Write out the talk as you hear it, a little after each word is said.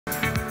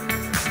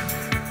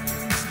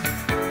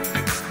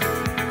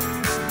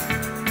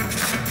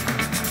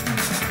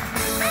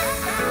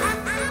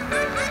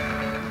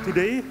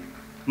Today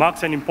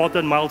marks an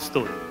important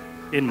milestone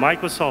in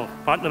Microsoft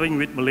partnering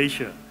with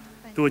Malaysia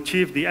to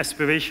achieve the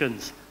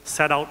aspirations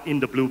set out in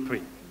the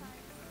blueprint.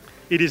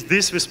 It is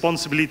this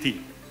responsibility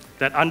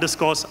that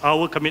underscores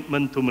our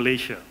commitment to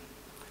Malaysia.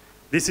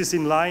 This is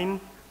in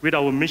line with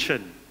our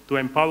mission to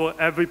empower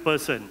every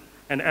person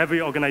and every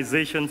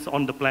organization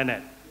on the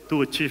planet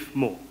to achieve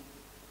more.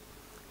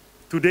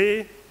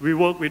 Today, we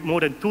work with more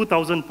than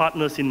 2,000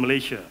 partners in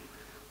Malaysia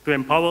to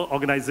empower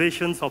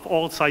organizations of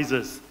all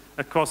sizes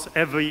across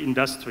every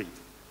industry.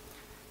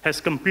 As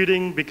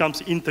computing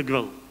becomes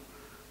integral,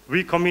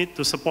 we commit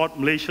to support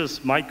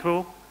Malaysia's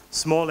micro,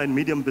 small and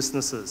medium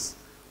businesses,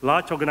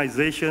 large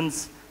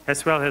organizations,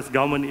 as well as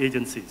government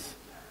agencies,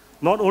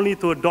 not only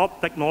to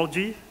adopt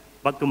technology,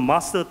 but to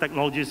master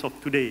technologies of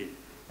today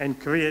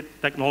and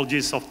create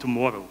technologies of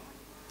tomorrow.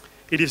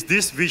 It is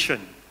this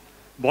vision,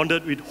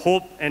 bonded with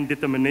hope and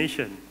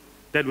determination,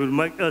 that will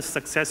make us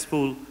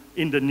successful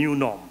in the new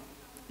norm,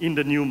 in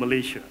the new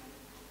Malaysia.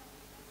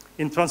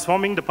 In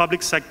transforming the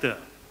public sector,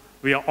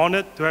 we are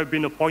honored to have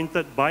been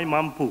appointed by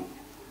MAMPU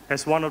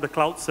as one of the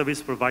cloud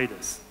service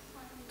providers.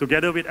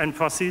 Together with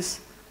Enfrasys,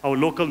 our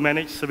local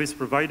managed service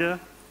provider,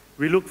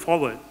 we look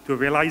forward to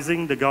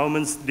realizing the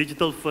government's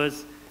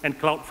digital-first and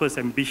cloud-first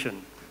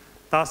ambition,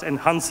 thus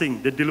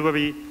enhancing the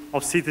delivery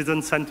of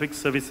citizen-centric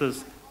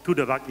services to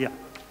the rakyat.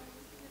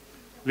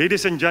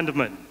 Ladies and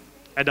gentlemen,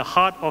 at the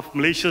heart of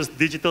Malaysia's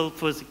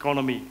digital-first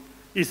economy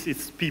is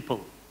its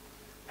people.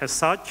 As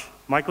such,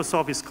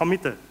 Microsoft is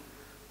committed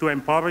to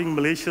empowering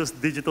Malaysia's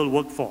digital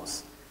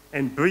workforce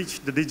and bridge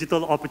the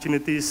digital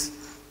opportunities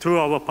through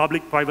our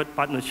public-private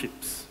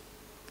partnerships.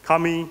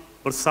 Kami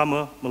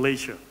Bersama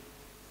Malaysia.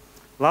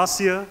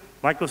 Last year,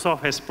 Microsoft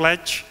has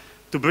pledged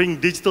to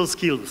bring digital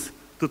skills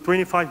to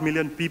 25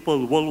 million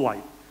people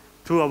worldwide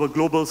through our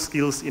Global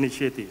Skills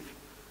Initiative.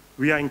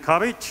 We are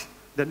encouraged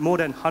that more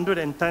than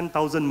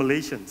 110,000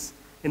 Malaysians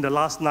in the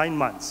last 9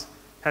 months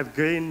have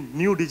gained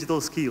new digital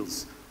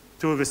skills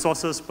through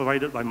resources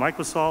provided by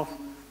Microsoft,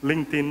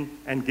 LinkedIn,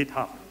 and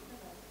GitHub.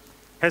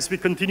 As we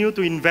continue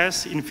to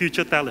invest in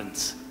future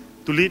talents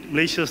to lead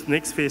Malaysia's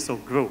next phase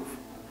of growth,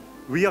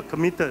 we are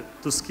committed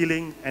to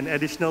skilling an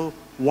additional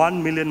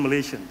 1 million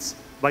Malaysians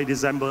by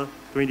December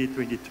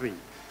 2023.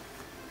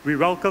 We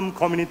welcome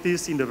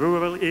communities in the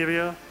rural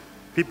area,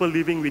 people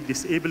living with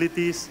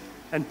disabilities,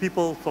 and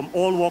people from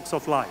all walks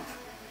of life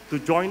to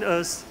join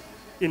us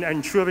in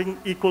ensuring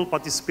equal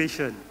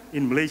participation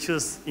in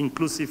Malaysia's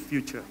inclusive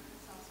future.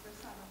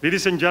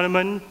 Ladies and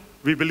gentlemen,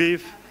 we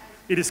believe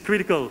it is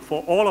critical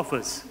for all of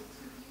us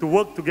to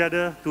work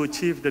together to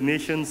achieve the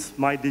nation's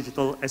My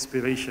Digital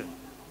aspiration.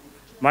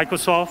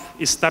 Microsoft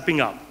is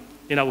stepping up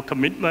in our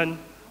commitment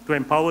to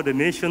empower the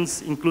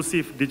nation's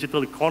inclusive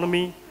digital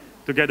economy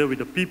together with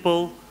the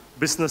people,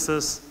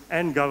 businesses,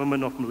 and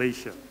government of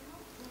Malaysia.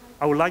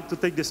 I would like to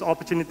take this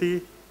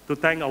opportunity to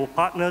thank our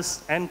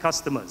partners and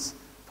customers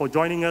for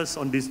joining us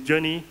on this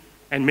journey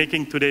and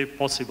making today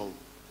possible.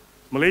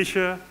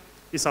 Malaysia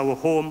is our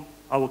home,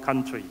 our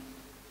country.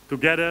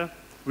 Together,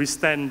 we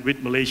stand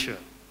with Malaysia.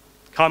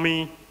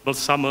 Kami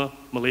Bersama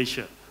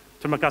Malaysia.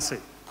 Terima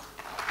kasih.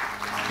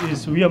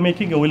 We are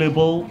making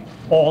available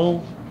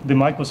all the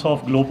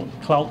Microsoft Global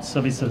Cloud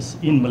services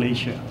in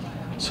Malaysia.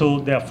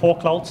 So there are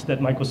 4 clouds that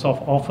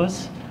Microsoft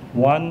offers.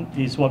 One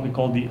is what we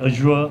call the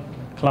Azure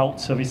Cloud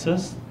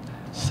Services.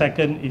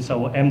 Second is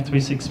our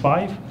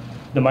M365,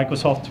 the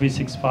Microsoft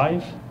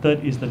 365.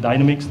 Third is the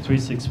Dynamics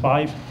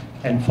 365.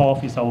 And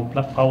fourth is our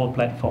Power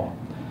Platform.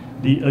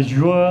 The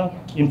Azure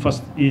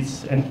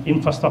is an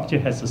infrastructure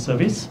as a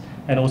service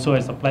and also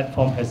as a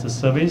platform as a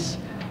service,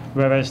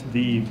 whereas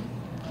the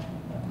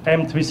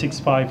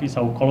M365 is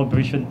our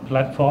collaboration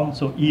platform,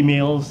 so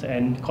emails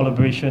and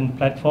collaboration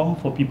platform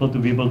for people to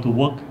be able to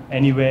work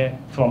anywhere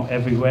from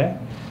everywhere.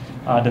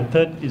 The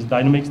third is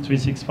Dynamics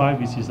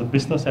 365, which is a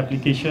business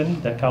application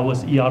that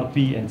covers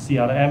ERP and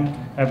CRM,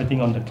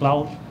 everything on the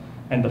cloud.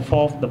 And the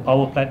fourth, the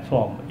Power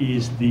Platform,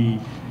 is the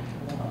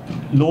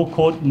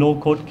low-code,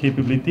 no-code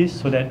capabilities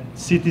so that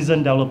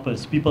citizen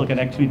developers, people can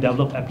actually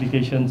develop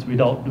applications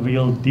without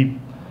real deep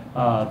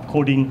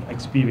coding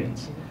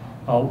experience.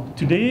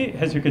 Today,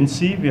 as you can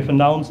see, we have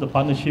announced the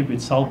partnership with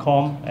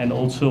Salcom and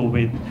also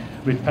with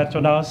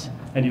Petronas,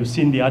 and you've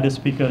seen the other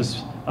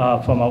speakers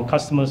from our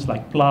customers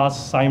like Plus,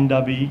 Sime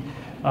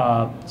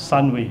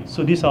Sunway.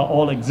 So these are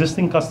all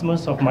existing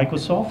customers of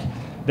Microsoft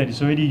that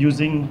is already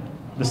using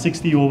the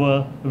 60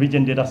 over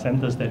region data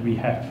centers that we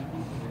have.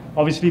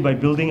 Obviously, by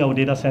building our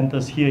data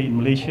centers here in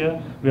Malaysia,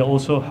 we are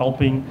also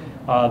helping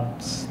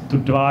to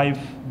drive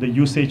the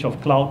usage of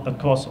cloud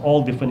across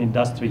all different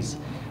industries.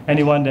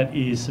 Anyone that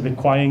is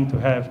requiring to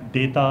have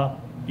data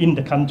in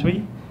the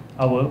country,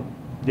 our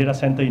data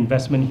center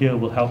investment here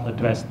will help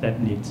address that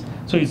needs.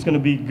 So it's going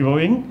to be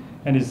growing,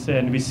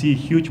 and we see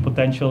huge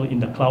potential in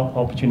the cloud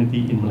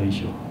opportunity in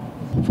Malaysia.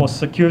 For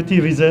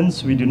security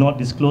reasons, we do not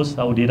disclose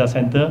our data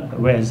center,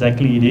 where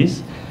exactly it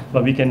is,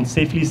 but we can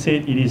safely say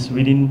it is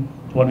within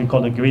what we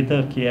call the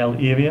greater KL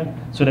area,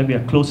 so that we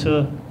are close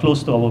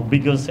to our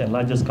biggest and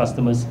largest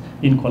customers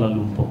in Kuala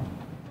Lumpur.